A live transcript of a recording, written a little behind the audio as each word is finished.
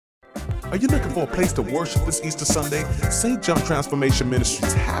Are you looking for a place to worship this Easter Sunday? St. John Transformation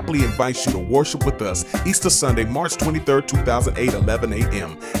Ministries happily invites you to worship with us Easter Sunday, March 23rd, 2008, 11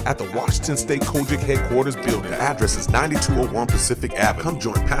 a.m. at the Washington State COGIC Headquarters Building. The address is 9201 Pacific Avenue. Come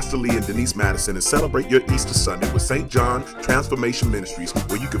join Pastor Lee and Denise Madison and celebrate your Easter Sunday with St. John Transformation Ministries,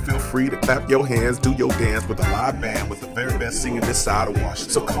 where you can feel free to clap your hands, do your dance with a live band with the very best singing this side of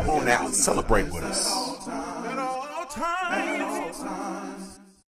Washington. So come on out and celebrate with us.